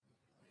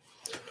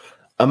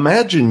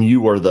Imagine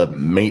you are the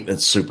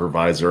maintenance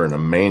supervisor in a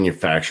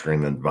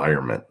manufacturing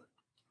environment.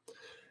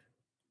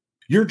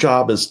 Your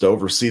job is to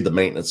oversee the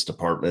maintenance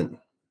department.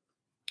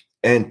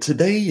 And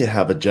today you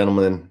have a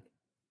gentleman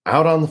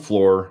out on the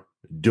floor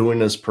doing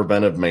his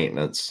preventive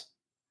maintenance.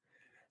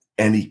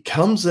 And he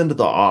comes into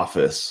the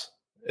office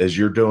as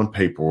you're doing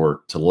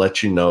paperwork to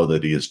let you know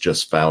that he has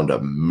just found a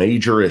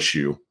major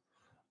issue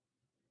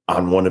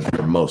on one of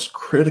your most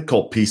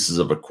critical pieces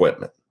of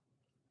equipment.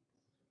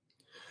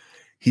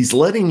 He's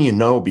letting you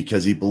know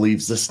because he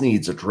believes this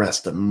needs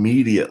addressed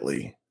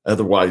immediately.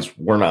 Otherwise,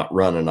 we're not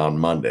running on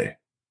Monday.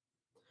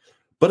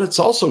 But it's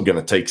also going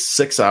to take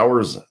 6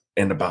 hours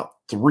and about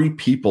 3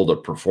 people to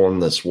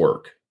perform this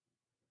work.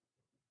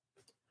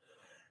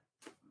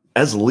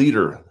 As a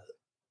leader,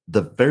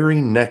 the very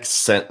next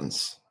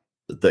sentence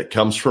that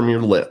comes from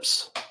your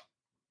lips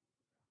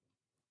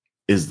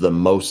is the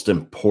most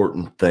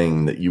important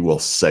thing that you will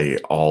say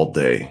all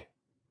day.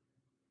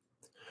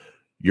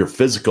 Your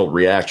physical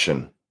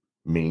reaction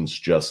means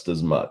just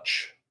as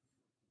much.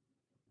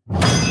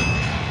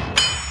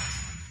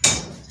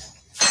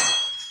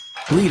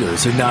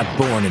 Leaders are not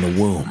born in a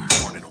womb.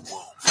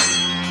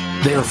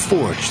 They are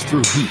forged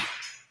through heat,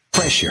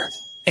 pressure,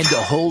 and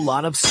a whole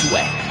lot of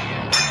sweat.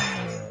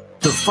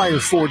 The Fire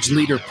Forged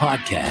Leader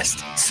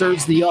podcast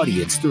serves the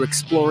audience through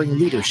exploring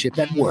leadership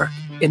at work,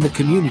 in the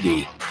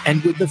community,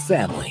 and with the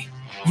family,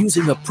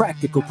 using a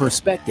practical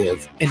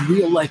perspective and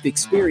real-life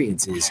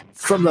experiences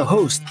from the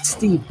host,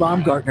 Steve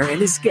Baumgartner, and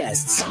his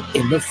guests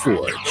in the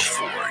Forge.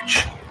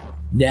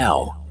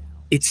 Now,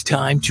 it's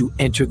time to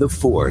enter the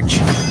Forge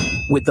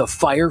with the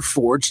Fire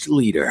Forged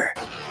Leader.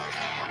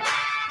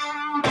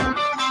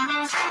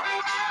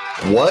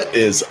 What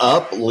is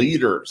up,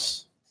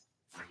 leaders?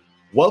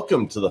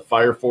 Welcome to the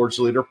Fire Forged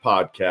Leader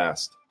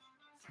podcast.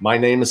 My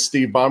name is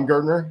Steve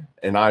Baumgartner,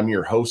 and I'm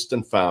your host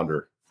and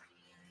founder.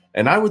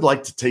 And I would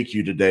like to take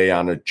you today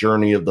on a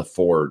journey of the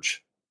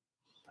Forge,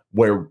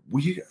 where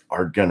we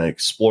are going to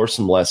explore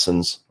some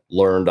lessons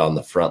learned on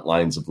the front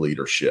lines of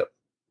leadership.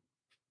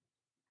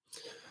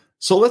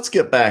 So let's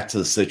get back to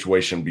the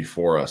situation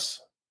before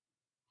us.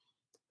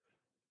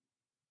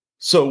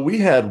 So we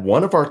had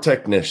one of our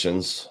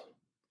technicians,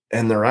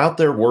 and they're out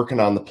there working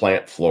on the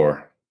plant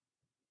floor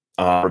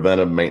on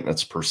preventive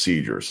maintenance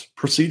procedures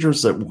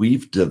that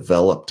we've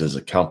developed as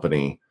a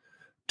company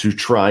to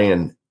try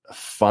and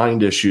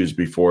find issues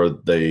before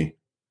they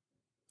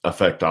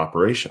affect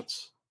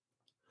operations.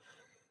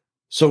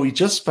 So we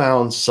just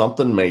found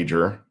something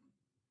major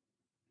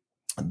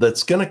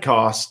that's going to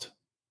cost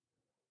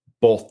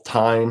both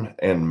time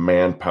and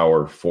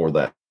manpower for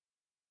that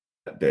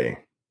day.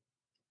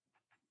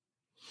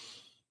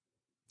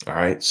 All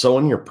right. So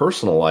in your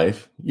personal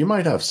life, you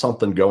might have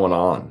something going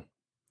on,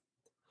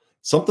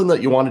 something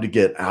that you wanted to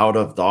get out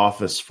of the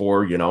office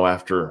for,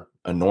 after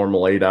a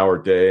normal 8-hour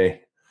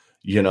day,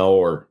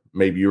 or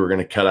maybe you were going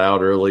to cut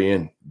out early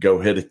and go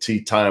hit a tea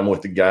time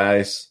with the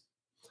guys,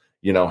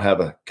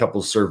 have a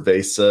couple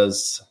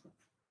cervezas.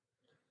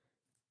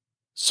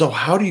 So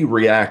how do you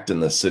react in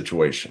this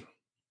situation?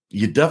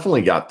 You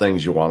definitely got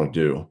things you want to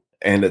do,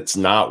 and it's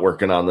not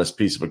working on this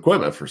piece of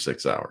equipment for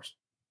 6 hours.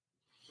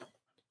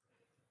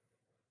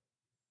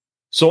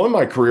 So in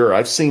my career,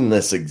 I've seen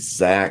this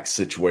exact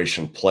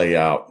situation play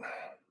out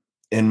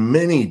in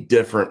many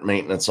different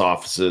maintenance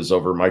offices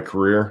over my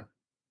career,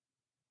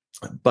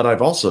 but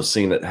I've also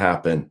seen it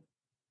happen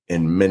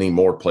in many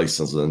more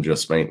places than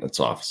just maintenance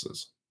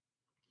offices.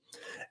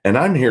 And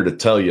I'm here to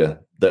tell you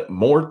that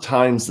more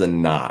times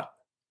than not,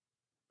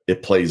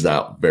 it plays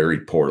out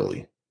very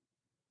poorly.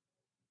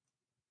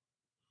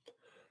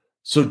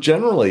 So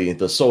generally,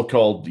 the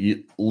so-called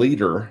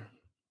leader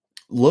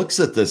looks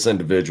at this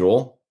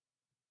individual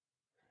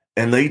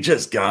and they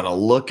just got a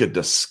look of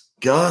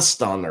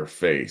disgust on their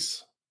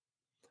face.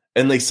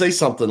 And they say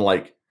something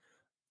like,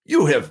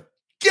 "You have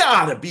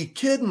got to be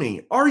kidding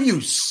me. Are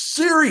you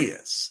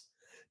serious?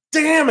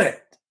 Damn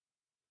it."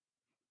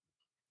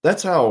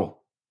 That's how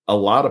a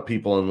lot of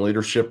people in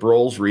leadership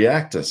roles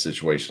react to a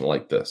situation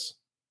like this.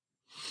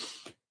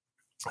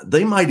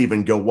 They might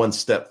even go one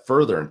step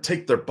further and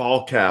take their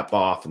ball cap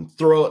off and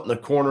throw it in the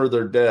corner of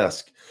their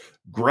desk,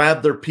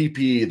 grab their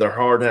PPE, their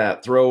hard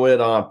hat, throw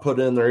it on, put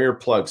in their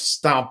earplugs,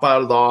 stomp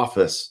out of the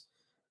office,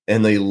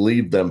 and they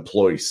leave the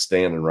employee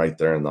standing right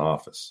there in the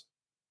office.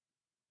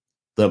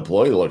 The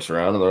employee looks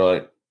around and they're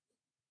like,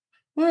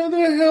 "Where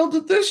the hell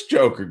did this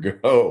joker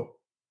go?"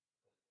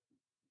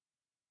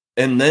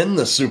 And then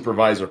the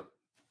supervisor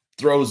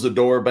throws the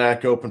door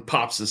back open,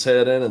 pops his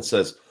head in and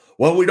says,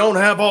 "Well, we don't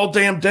have all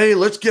damn day.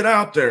 Let's get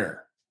out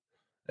there."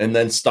 And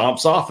then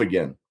stomps off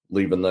again,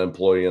 leaving the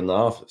employee in the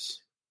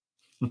office.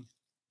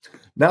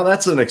 Now,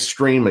 that's an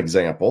extreme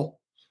example,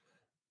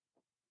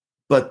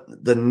 but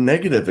the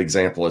negative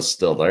example is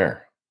still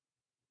there.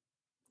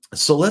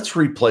 So let's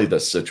replay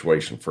this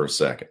situation for a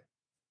second.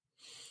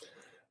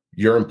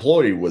 Your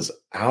employee was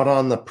out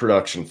on the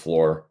production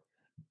floor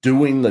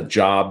doing the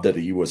job that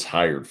he was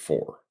hired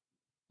for.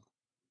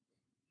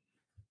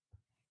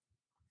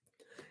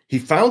 He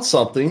found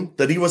something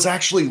that he was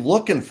actually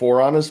looking for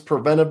on his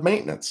preventive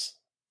maintenance.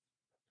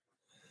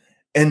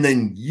 And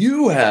then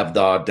you have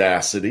the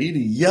audacity to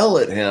yell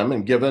at him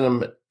and give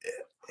him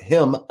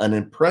an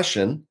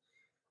impression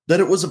that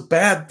it was a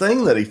bad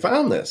thing that he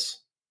found this.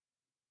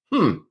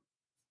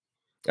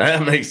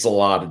 That makes a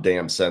lot of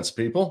damn sense,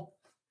 people.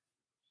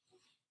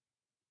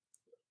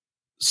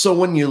 So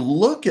when you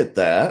look at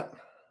that,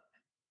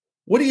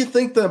 what do you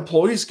think the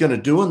employee's going to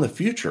do in the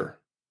future?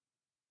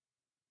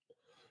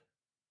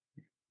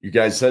 You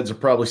guys' heads are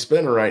probably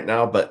spinning right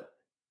now, but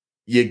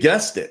you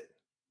guessed it,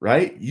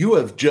 right? You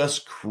have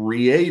just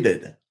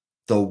created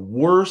the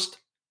worst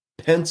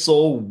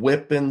pencil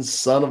whipping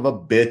son of a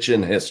bitch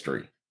in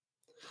history.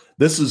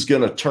 This is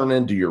going to turn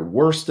into your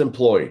worst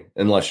employee,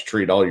 unless you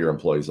treat all your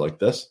employees like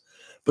this.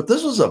 But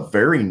this was a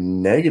very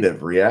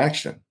negative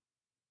reaction.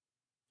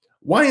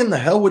 Why in the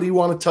hell would he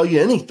want to tell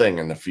you anything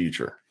in the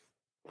future?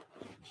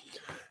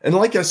 And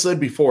like I said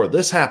before,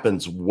 this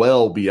happens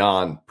well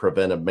beyond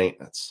preventive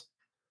maintenance.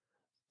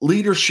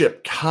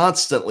 Leadership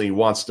constantly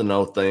wants to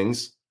know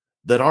things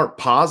that aren't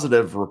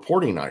positive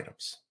reporting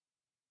items.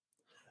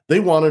 They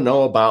want to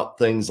know about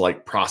things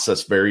like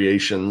process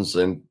variations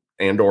and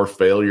or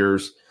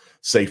failures,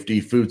 safety,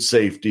 food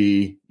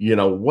safety,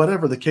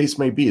 whatever the case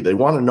may be. They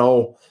want to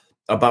know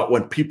about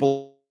when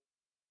people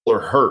are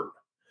hurt.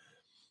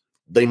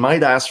 They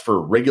might ask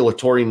for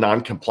regulatory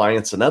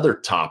noncompliance and other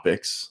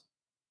topics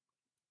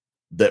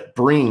that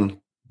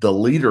bring the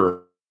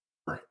leader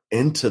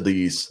into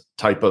these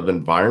type of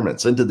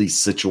environments, into these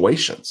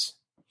situations.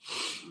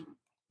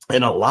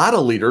 And a lot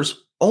of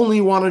leaders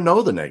only want to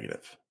know the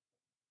negative.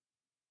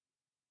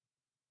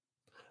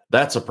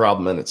 That's a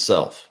problem in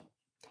itself.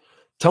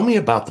 Tell me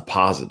about the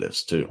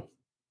positives too.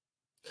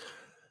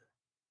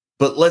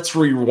 But let's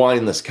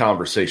rewind this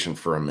conversation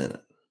for a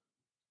minute.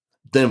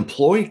 The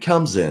employee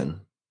comes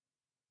in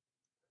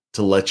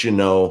to let you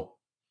know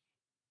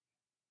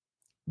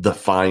the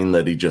find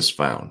that he just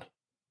found.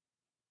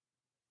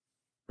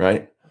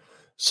 Right?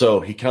 So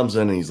he comes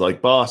in and he's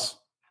like, boss,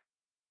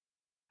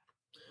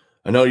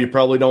 I know you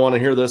probably don't want to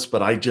hear this,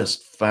 but I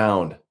just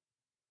found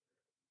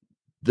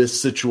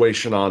this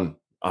situation on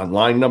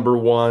line number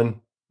 1,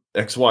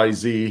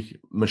 XYZ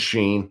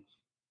machine.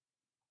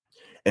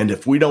 And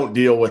if we don't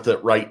deal with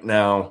it right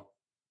now,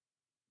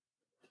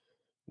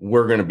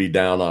 we're going to be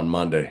down on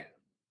Monday.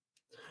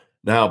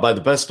 Now, by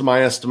the best of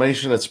my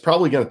estimation, it's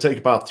probably going to take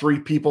about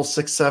 3 people,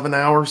 6-7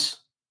 hours.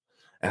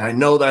 And I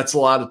know that's a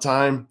lot of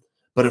time,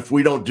 but if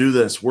we don't do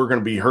this, we're going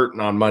to be hurting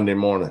on Monday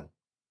morning.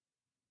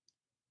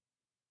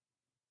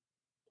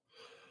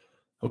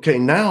 Okay,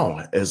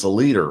 now as a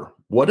leader,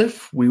 what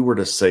if we were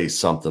to say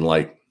something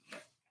like,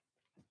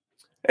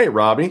 hey,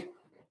 Robbie,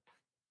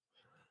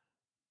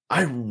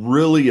 I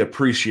really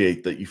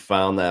appreciate that you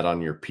found that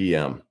on your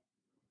PM.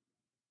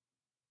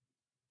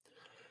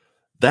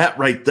 That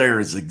right there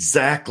is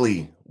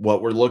exactly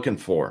what we're looking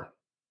for.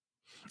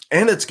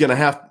 And it's going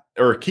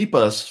to keep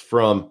us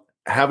from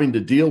having to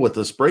deal with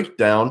this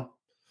breakdown.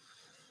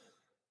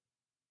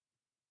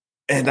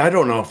 And I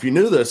don't know if you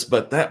knew this,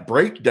 but that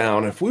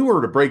breakdown, if we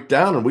were to break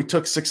down and we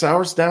took 6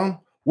 hours down,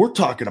 we're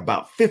talking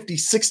about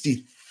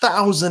 $50,000,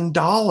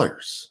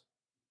 $60,000,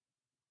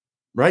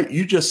 right?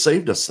 You just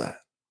saved us that.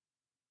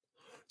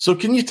 So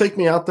can you take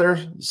me out there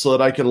so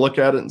that I can look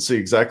at it and see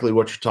exactly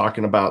what you're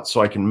talking about so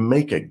I can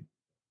make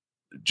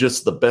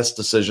just the best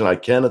decision I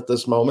can at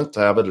this moment to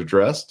have it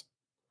addressed?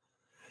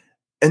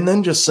 And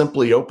then just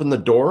simply open the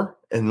door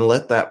and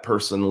let that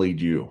person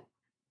lead you.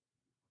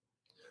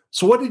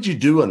 So what did you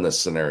do in this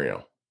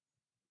scenario?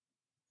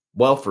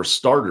 Well, for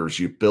starters,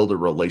 you build a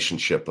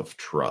relationship of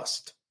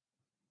trust.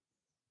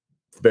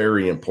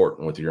 Very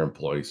important with your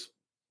employees.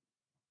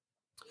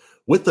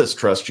 With this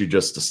trust you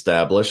just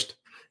established,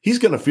 he's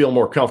going to feel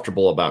more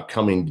comfortable about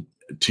coming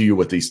to you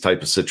with these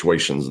type of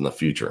situations in the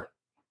future.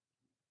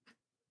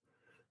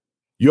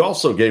 You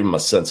also gave him a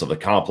sense of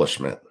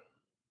accomplishment.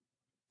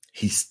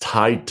 He's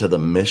tied to the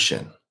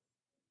mission.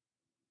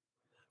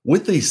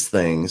 With these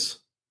things,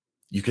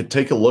 you could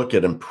take a look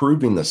at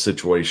improving the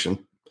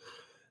situation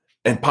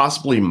and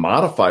possibly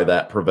modify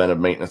that preventive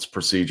maintenance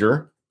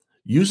procedure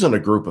using a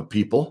group of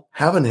people,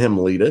 having him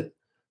lead it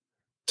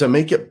to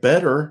make it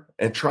better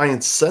and try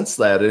and sense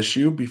that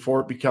issue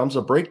before it becomes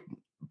a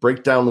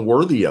breakdown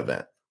worthy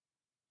event.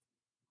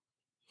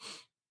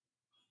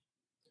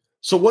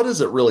 So what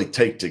does it really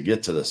take to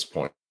get to this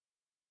point?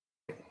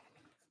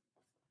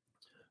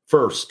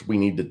 First, we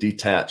need to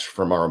detach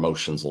from our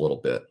emotions a little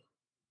bit.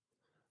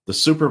 The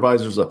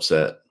supervisor's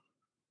upset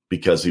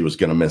because he was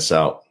going to miss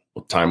out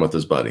with time with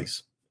his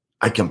buddies.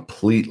 I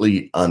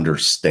completely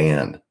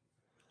understand.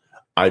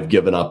 I've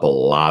given up a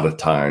lot of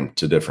time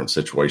to different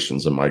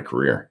situations in my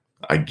career.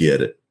 I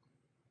get it.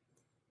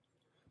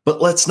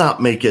 But let's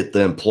not make it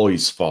the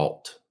employee's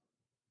fault.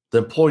 The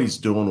employee's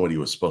doing what he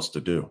was supposed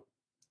to do.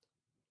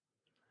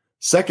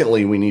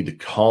 Secondly, we need to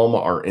calm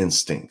our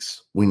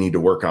instincts. We need to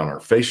work on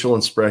our facial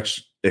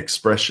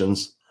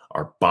expressions,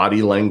 our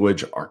body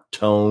language, our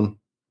tone.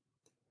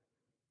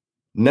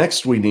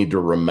 Next, we need to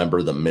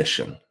remember the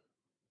mission.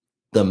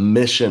 The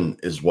mission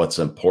is what's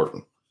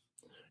important.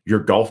 Your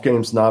golf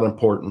game's not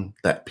important.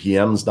 That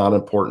PM's not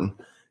important.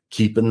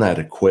 Keeping that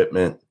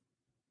equipment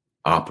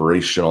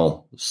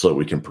operational so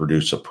we can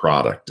produce a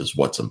product is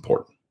what's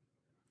important.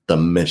 The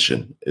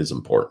mission is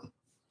important.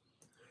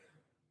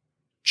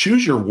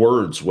 Choose your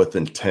words with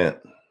intent.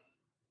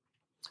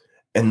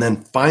 And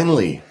then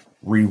finally,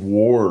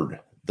 reward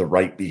the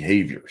right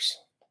behaviors.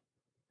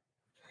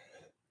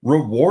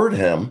 Reward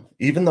him,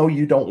 even though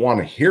you don't want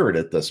to hear it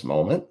at this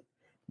moment.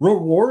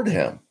 Reward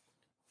him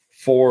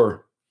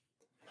for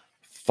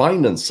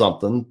finding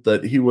something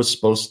that he was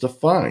supposed to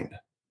find.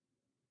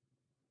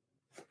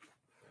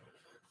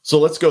 So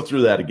let's go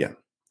through that again.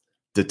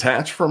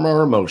 Detach from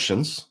our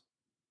emotions.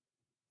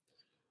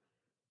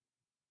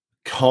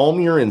 Calm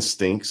your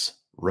instincts.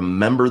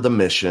 Remember the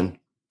mission.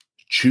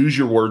 Choose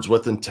your words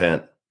with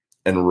intent,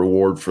 and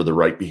reward for the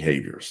right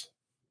behaviors.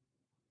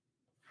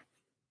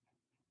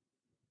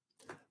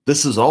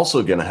 This is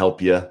also going to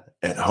help you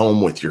at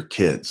home with your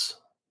kids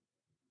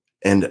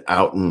and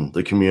out in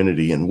the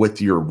community and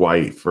with your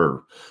wife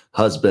or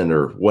husband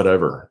or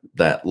whatever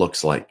that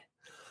looks like.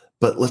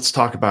 But let's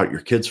talk about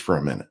your kids for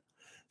a minute.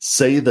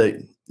 Say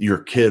that your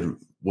kid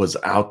was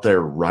out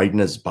there riding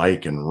his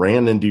bike and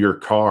ran into your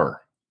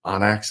car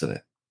on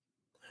accident,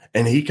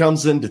 and he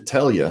comes in to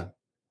tell you,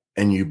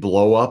 and you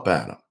blow up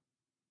at him.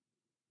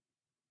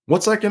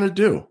 What's that going to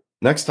do?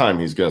 Next time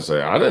he's going to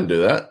say, I didn't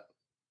do that,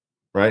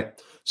 right?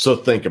 So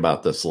think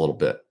about this a little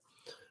bit.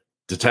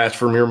 Detach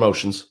from your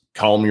emotions,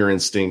 calm your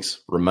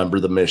instincts, remember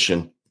the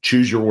mission,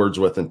 choose your words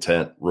with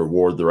intent,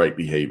 reward the right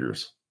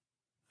behaviors.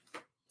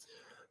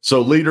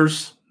 So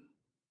leaders,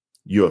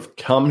 you have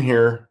come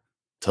here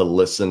to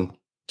listen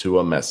to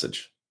a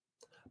message,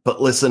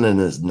 but listening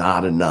is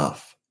not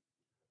enough.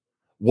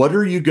 What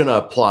are you going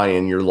to apply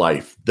in your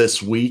life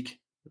this week,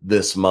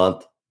 this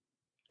month,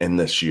 and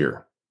this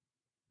year?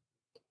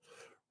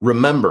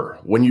 Remember,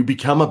 when you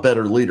become a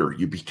better leader,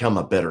 you become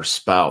a better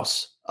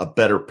spouse, a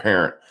better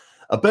parent,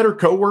 a better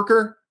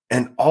coworker,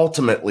 and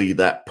ultimately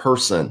that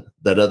person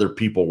that other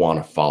people want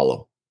to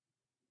follow.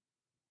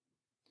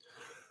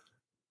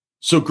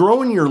 So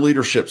grow in your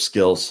leadership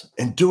skills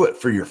and do it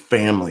for your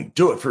family,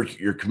 do it for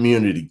your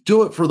community,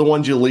 do it for the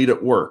ones you lead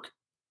at work,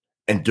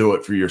 and do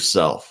it for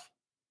yourself.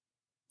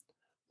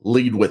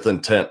 Lead with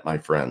intent, my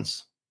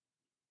friends.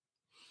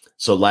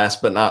 So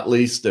last but not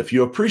least, if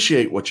you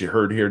appreciate what you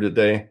heard here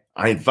today,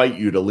 I invite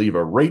you to leave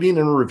a rating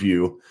and a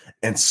review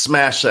and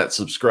smash that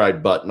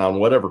subscribe button on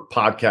whatever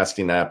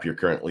podcasting app you're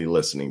currently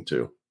listening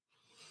to.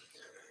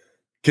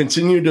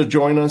 Continue to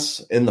join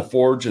us in the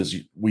Forge as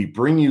we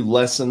bring you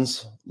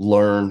lessons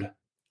learned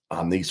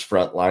on these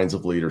front lines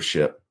of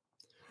leadership.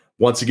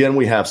 Once again,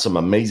 we have some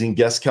amazing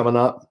guests coming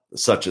up,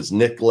 such as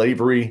Nick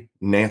Lavery,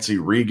 Nancy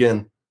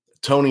Regan,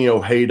 Tony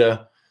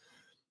Ojeda.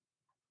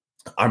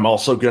 I'm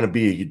also going to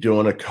be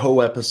doing a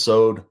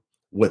co-episode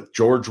with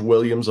George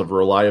Williams of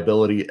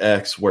Reliability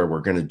X, where we're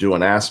going to do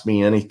an Ask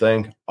Me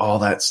Anything. All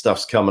that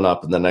stuff's coming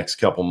up in the next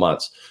couple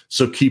months.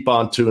 So keep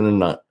on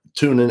tuning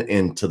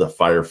into the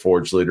Fire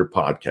Forge Leader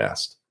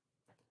podcast.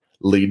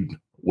 Lead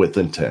with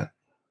intent.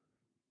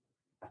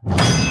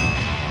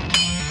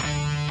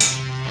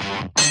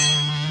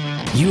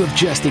 You have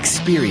just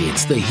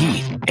experienced the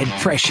heat and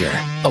pressure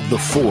of the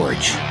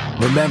Forge.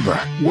 Remember,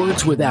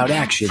 words without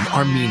action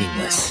are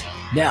meaningless.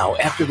 Now,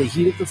 after the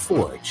heat of the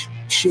Forge,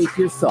 shape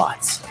your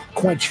thoughts,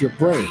 quench your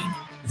brain,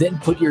 then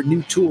put your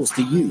new tools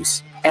to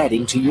use,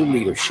 adding to your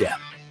leadership.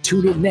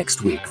 Tune in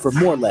next week for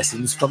more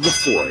lessons from the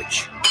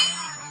Forge.